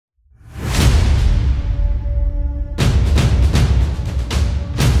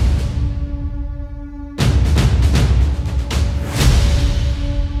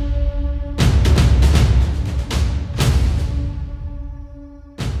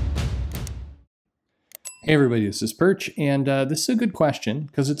Hey everybody, this is Perch, and this is a good question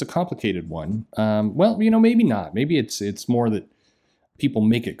because it's a complicated one. Well, maybe not. Maybe it's more that people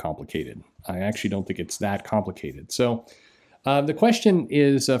make it complicated. I actually don't think it's that complicated. So the question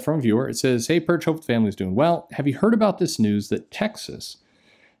is from a viewer. It says, "Hey Perch, hope the family's doing well. Have you heard about this news that Texas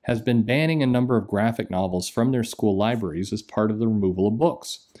has been banning a number of graphic novels from their school libraries as part of the removal of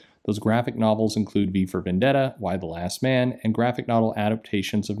books? Those graphic novels include V for Vendetta, Y the Last Man, and graphic novel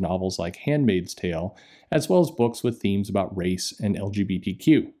adaptations of novels like Handmaid's Tale, as well as books with themes about race and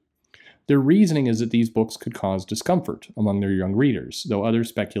LGBTQ. Their reasoning is that these books could cause discomfort among their young readers, though others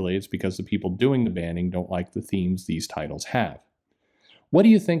speculate it's because the people doing the banning don't like the themes these titles have. What do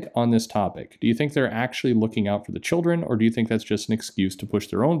you think on this topic? Do you think they're actually looking out for the children, or do you think that's just an excuse to push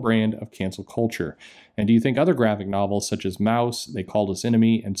their own brand of cancel culture? And do you think other graphic novels such as Mouse, They Called Us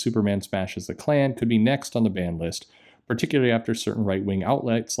Enemy, and Superman Smashes the Klan could be next on the ban list, particularly after certain right-wing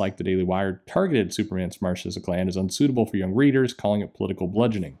outlets like the Daily Wire targeted Superman Smashes the Klan as unsuitable for young readers, calling it political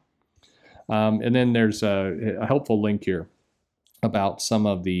bludgeoning?" And then there's a helpful link here about some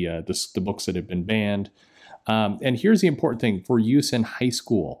of the books that have been banned. And here's the important thing: for use in high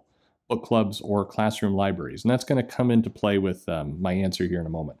school book clubs or classroom libraries. And that's going to come into play with my answer here in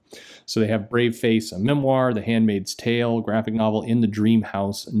a moment. So they have Brave Face, a memoir, The Handmaid's Tale, graphic novel, In the Dream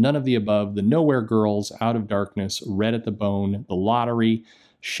House, None of the Above, The Nowhere Girls, Out of Darkness, Red at the Bone, The Lottery,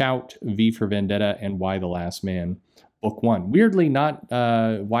 Shout, V for Vendetta, and Y the Last Man, book 1. Weirdly, not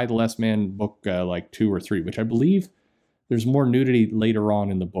Y the Last Man, book like 2 or 3, which I believe there's more nudity later on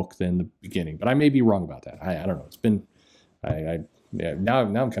in the book than the beginning, but I may be wrong about that. I don't know. It's been, now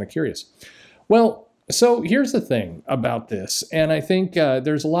I'm kind of curious. Well, so here's the thing about this, and I think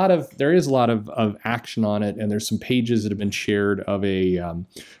there is a lot of action on it, and there's some pages that have been shared of a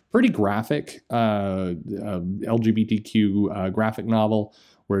pretty graphic LGBTQ graphic novel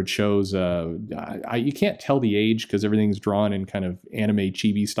where it shows, you can't tell the age because everything's drawn in kind of anime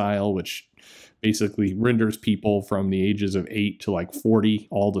chibi style, which basically renders people from the ages of 8 to like 40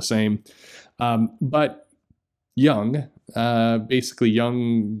 all the same. But young, basically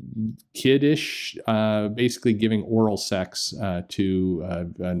young kiddish, basically giving oral sex to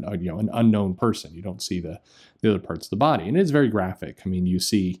an unknown person. You don't see the other parts of the body, and it's very graphic. I mean, you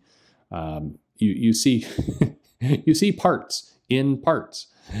see you see you see parts in parts,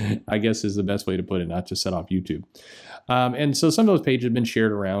 I guess is the best way to put it, not to set off YouTube. And so some of those pages have been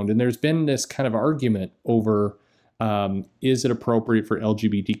shared around, and there's been this kind of argument over, is it appropriate for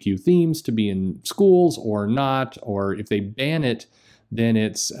LGBTQ themes to be in schools or not? Or if they ban it, then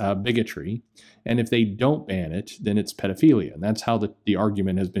it's bigotry. And if they don't ban it, then it's pedophilia. And that's how the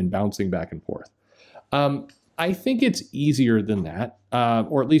argument has been bouncing back and forth. I think it's easier than that,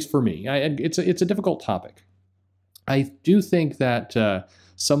 or at least for me. It's a difficult topic. I do think that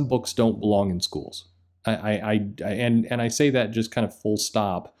some books don't belong in schools. And I say that just kind of full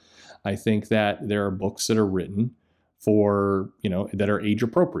stop. I think that there are books that are written for, that are age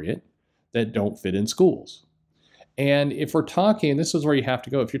appropriate that don't fit in schools. And if we're talking, this is where you have to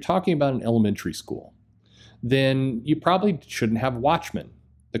go. If you're talking about an elementary school, then you probably shouldn't have Watchmen,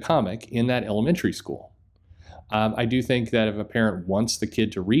 the comic, in that elementary school. I do think that if a parent wants the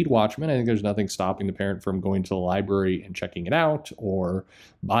kid to read Watchmen, I think there's nothing stopping the parent from going to the library and checking it out or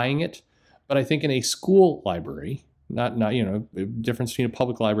buying it. But I think in a school library, not difference between a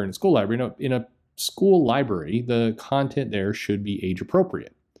public library and a school library. No, in a school library, the content there should be age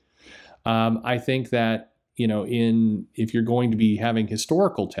appropriate. I think that if you're going to be having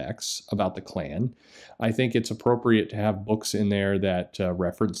historical texts about the Klan, I think it's appropriate to have books in there that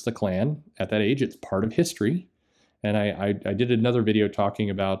reference the Klan at that age. It's part of history. And I did another video talking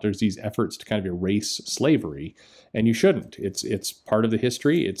about there's these efforts to kind of erase slavery, and you shouldn't. It's part of the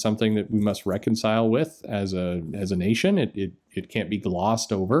history. It's something that we must reconcile with as a nation. It can't be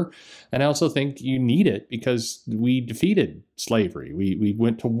glossed over. And I also think you need it because we defeated slavery. We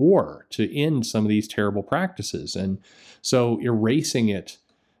went to war to end some of these terrible practices. And so erasing it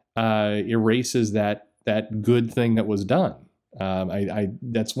erases that good thing that was done.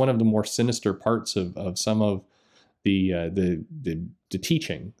 That's one of the more sinister parts of some of the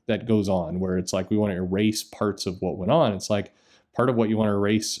teaching that goes on, where it's like we want to erase parts of what went on. It's like part of what you want to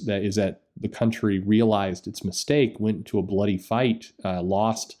erase that is that the country realized its mistake, went into a bloody fight,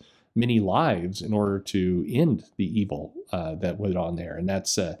 lost many lives in order to end the evil that went on there. And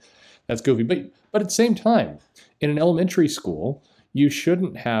that's goofy. But at the same time, in an elementary school, you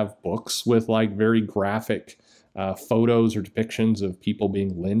shouldn't have books with like very graphic photos or depictions of people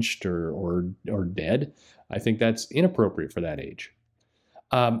being lynched or dead. I think that's inappropriate for that age.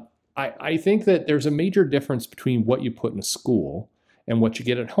 I think that there's a major difference between what you put in a school and what you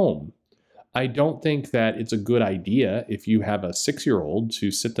get at home. I don't think that it's a good idea if you have a 6-year-old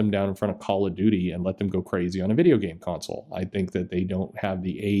to sit them down in front of Call of Duty and let them go crazy on a video game console. I think that they don't have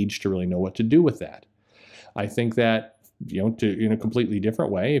the age to really know what to do with that. I think that, in a completely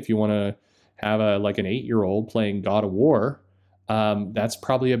different way, if you want to have like an 8-year-old playing God of War, that's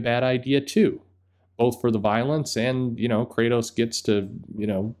probably a bad idea too, both for the violence and, Kratos gets to,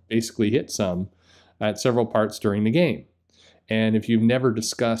 basically hit some at several parts during the game. And if you've never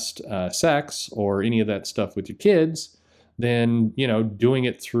discussed sex or any of that stuff with your kids, then, doing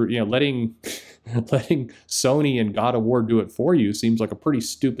it through, letting Sony and God of War do it for you seems like a pretty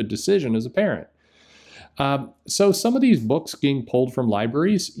stupid decision as a parent. So some of these books being pulled from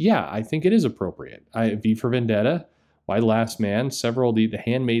libraries, yeah, I think it is appropriate. V for Vendetta, Why the Last Man, several, the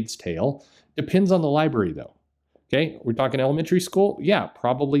Handmaid's Tale. Depends on the library, though. Okay, we're talking elementary school? Yeah,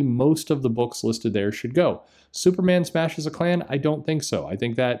 probably most of the books listed there should go. Superman Smashes a Klan? I don't think so. I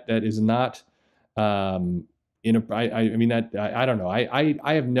think that is not, I mean, that, I don't know.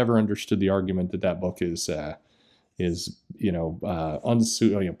 I have never understood the argument that book is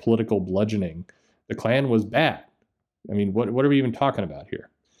political bludgeoning. The Klan was bad. I mean, what are we even talking about here?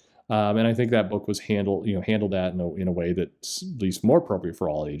 And I think that book was handled that in a way that's at least more appropriate for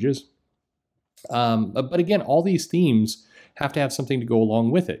all ages. But again, all these themes have to have something to go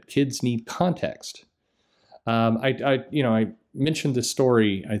along with it. Kids need context. I mentioned this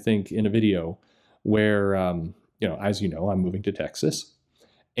story, I think, in a video where, as you know, I'm moving to Texas.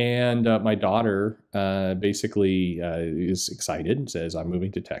 And my daughter basically is excited and says, I'm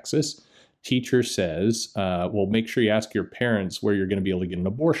moving to Texas. Teacher says, well, make sure you ask your parents where you're going to be able to get an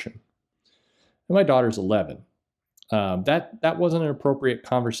abortion. And my daughter's 11. That wasn't an appropriate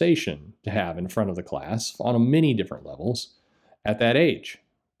conversation to have in front of the class on many different levels at that age.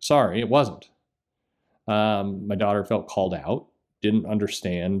 Sorry, it wasn't. My daughter felt called out, didn't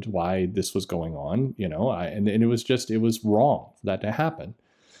understand why this was going on, and it was wrong for that to happen.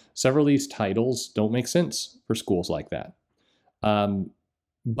 Several of these titles don't make sense for schools like that.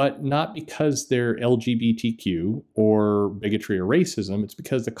 But not because they're LGBTQ or bigotry or racism. It's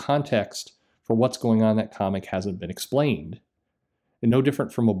because the context for what's going on in that comic hasn't been explained. And no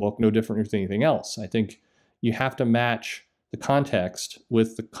different from a book, no different from anything else. I think you have to match the context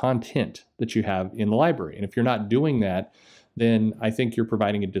with the content that you have in the library. And if you're not doing that, then I think you're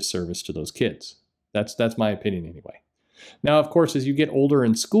providing a disservice to those kids. That's my opinion anyway. Now, of course, as you get older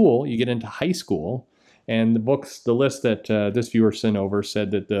in school, you get into high school, and the list that this viewer sent over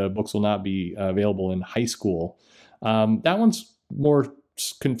said that the books will not be available in high school. That one's more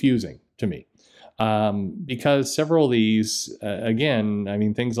confusing to me. Because several of these, again, I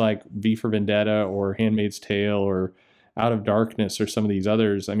mean, things like V for Vendetta or Handmaid's Tale or Out of Darkness or some of these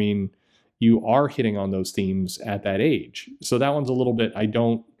others, I mean, you are hitting on those themes at that age. So that one's a little bit, I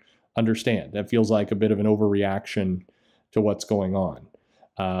don't understand. That feels like a bit of an overreaction to what's going on.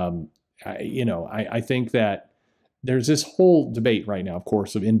 I think that there's this whole debate right now, of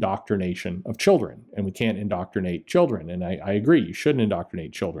course, of indoctrination of children, and we can't indoctrinate children. And I agree, you shouldn't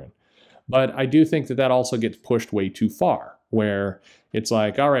indoctrinate children. But I do think that also gets pushed way too far, where it's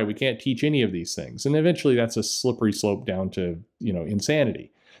like, all right, we can't teach any of these things. And eventually that's a slippery slope down to,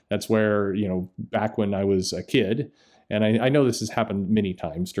 insanity. That's where, back when I was a kid, and I know this has happened many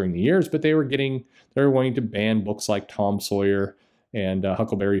times during the years, but they were wanting to ban books like Tom Sawyer and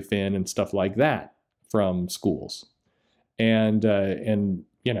Huckleberry Finn and stuff like that from schools. And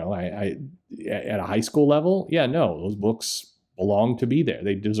I at a high school level, yeah, no, those books belong to be there.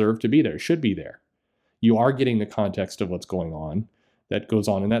 They deserve to be there, should be there. You are getting the context of what's going on that goes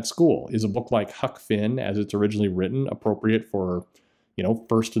on in that school. Is a book like Huck Finn, as it's originally written, appropriate for,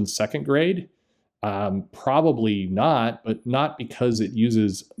 first and second grade? Probably not, but not because it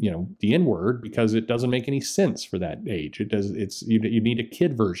uses, the N-word, because it doesn't make any sense for that age. You need a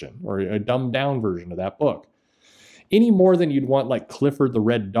kid version or a dumbed down version of that book. Any more than you'd want like Clifford the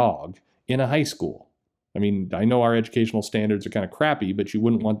Red Dog in a high school. I mean, I know our educational standards are kind of crappy, but you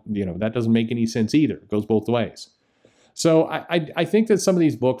wouldn't want, that doesn't make any sense either. It goes both ways. So I think that some of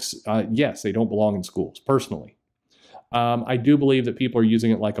these books, yes, they don't belong in schools, personally. I do believe that people are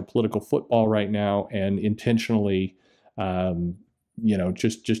using it like a political football right now and intentionally, it's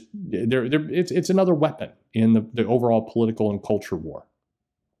another weapon in the overall political and culture war.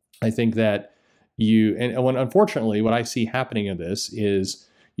 I think that unfortunately, what I see happening in this is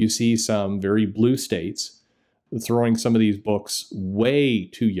you see some very blue states throwing some of these books way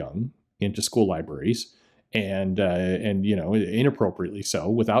too young into school libraries and inappropriately so,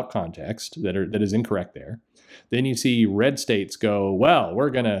 without context that is incorrect there. Then you see red states go, well, we're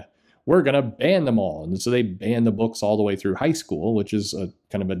gonna we're going to ban them all. And so they ban the books all the way through high school, which is a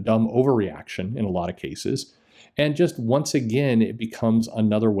kind of a dumb overreaction in a lot of cases. And just once again, it becomes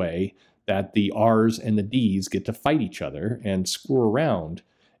another way that the R's and the D's get to fight each other and screw around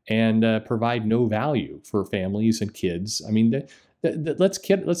and provide no value for families and kids. I mean,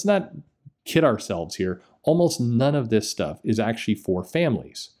 let's not kid ourselves here. Almost none of this stuff is actually for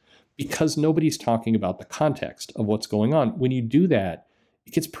families because nobody's talking about the context of what's going on. When you do that,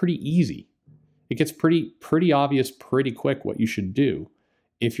 it gets pretty easy. It gets pretty obvious pretty quick what you should do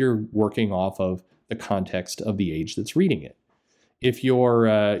if you're working off of the context of the age that's reading it. If you're,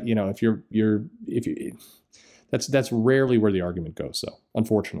 that's rarely where the argument goes, though,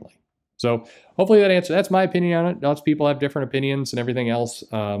 unfortunately. So hopefully that answers. That's my opinion on it. Lots of people have different opinions and everything else.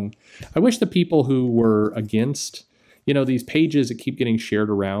 I wish the people who were against, these pages that keep getting shared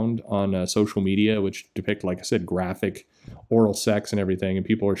around on social media, which depict, like I said, graphic oral sex and everything, and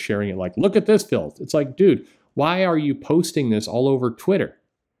people are sharing it like, look at this filth. It's like, dude, why are you posting this all over Twitter?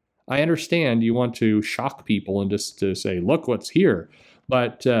 I understand you want to shock people and just to say, look what's here.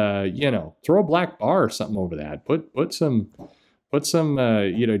 But, throw a black bar or something over that. Put some,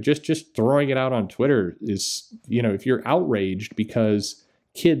 just throwing it out on Twitter is, if you're outraged because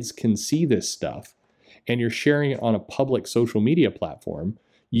kids can see this stuff and you're sharing it on a public social media platform,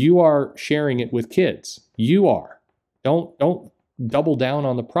 you are sharing it with kids. You are. Don't double down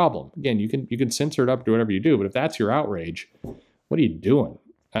on the problem. Again, you can censor it up, do whatever you do, but if that's your outrage, what are you doing?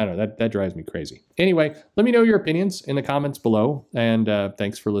 I don't know, that drives me crazy. Anyway, let me know your opinions in the comments below, and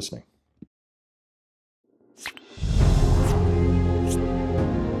thanks for listening.